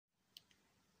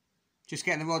Just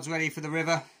getting the rods ready for the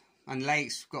river and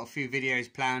lakes. Got a few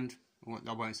videos planned.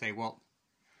 I won't say what.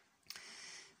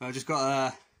 But I've just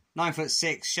got a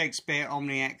 9'6" Shakespeare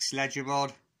Omni X ledger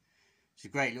rod. It's a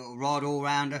great little rod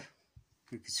all-rounder.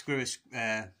 You could screw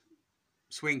a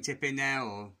swing tip in there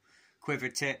or quiver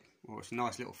tip, or it's a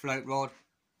nice little float rod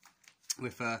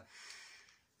with a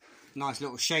nice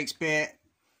little Shakespeare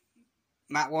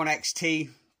Mat 1 XT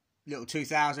little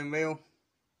 2000 reel.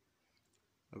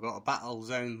 I've got a Battle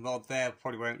Zone rod there,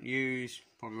 probably won't use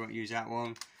that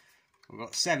one. I've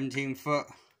got 17-foot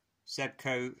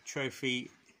Zebco Trophy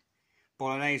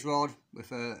Bolognese rod with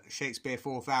a Shakespeare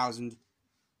 4000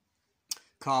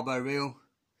 carbo reel.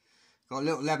 Got a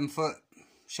little 11-foot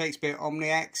Shakespeare Omni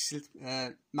X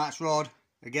match rod,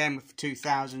 again with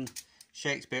 2000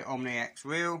 Shakespeare Omni X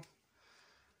reel.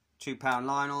 £2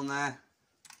 line on there.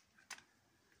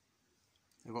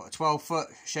 I've got a 12-foot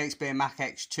Shakespeare Mac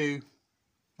X2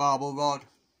 barbell rod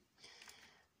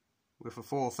with a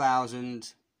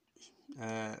 4000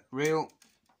 reel.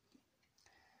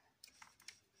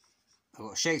 I've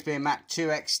got a Shakespeare Mac 2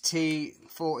 XT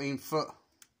 14-foot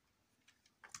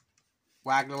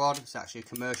waggler rod. It's actually a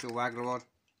commercial waggler rod.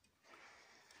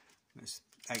 It's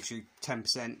actually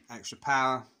 10% extra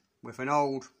power with an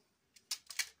old,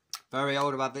 very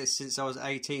old. I've had this since I was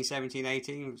 18, 17,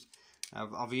 18.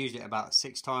 I've used it about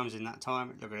 6 times in that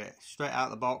time. Look at it, straight out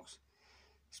of the box.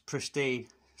 It's pristine.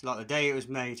 It's like the day it was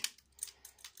made.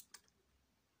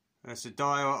 That's a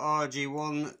Daiwa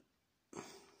RG1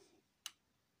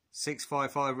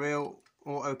 655 reel,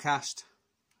 auto cast,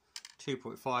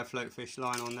 2.5 float fish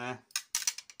line on there.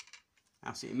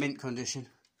 Absolutely mint condition.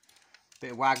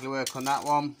 Bit of waggler work on that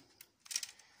one.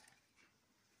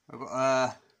 I've got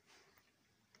a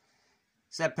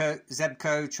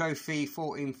Zebco Trophy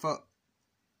 14-foot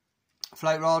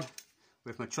float rod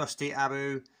with my trusty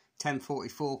Abu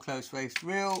 1044 close waist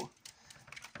reel.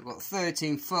 I've got a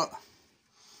 13-foot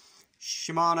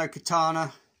Shimano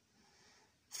Katana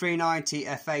 390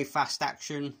 FA fast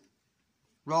action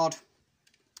rod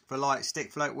for light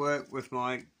stick float work with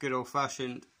my good old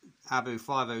fashioned Abu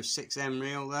 506M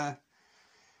reel there.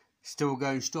 Still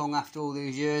going strong after all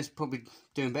these years, probably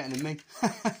doing better than me.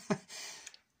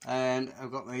 And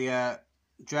I've got the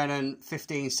Drennan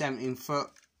 15-17-foot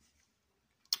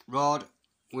rod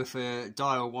with a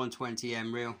Dial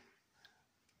 120M reel.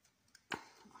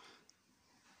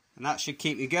 And that should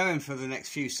keep me going for the next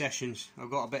few sessions. I've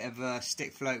got a bit of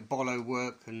stick float bolo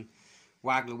work and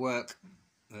waggler work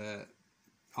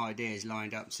ideas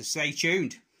lined up, so stay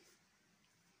tuned.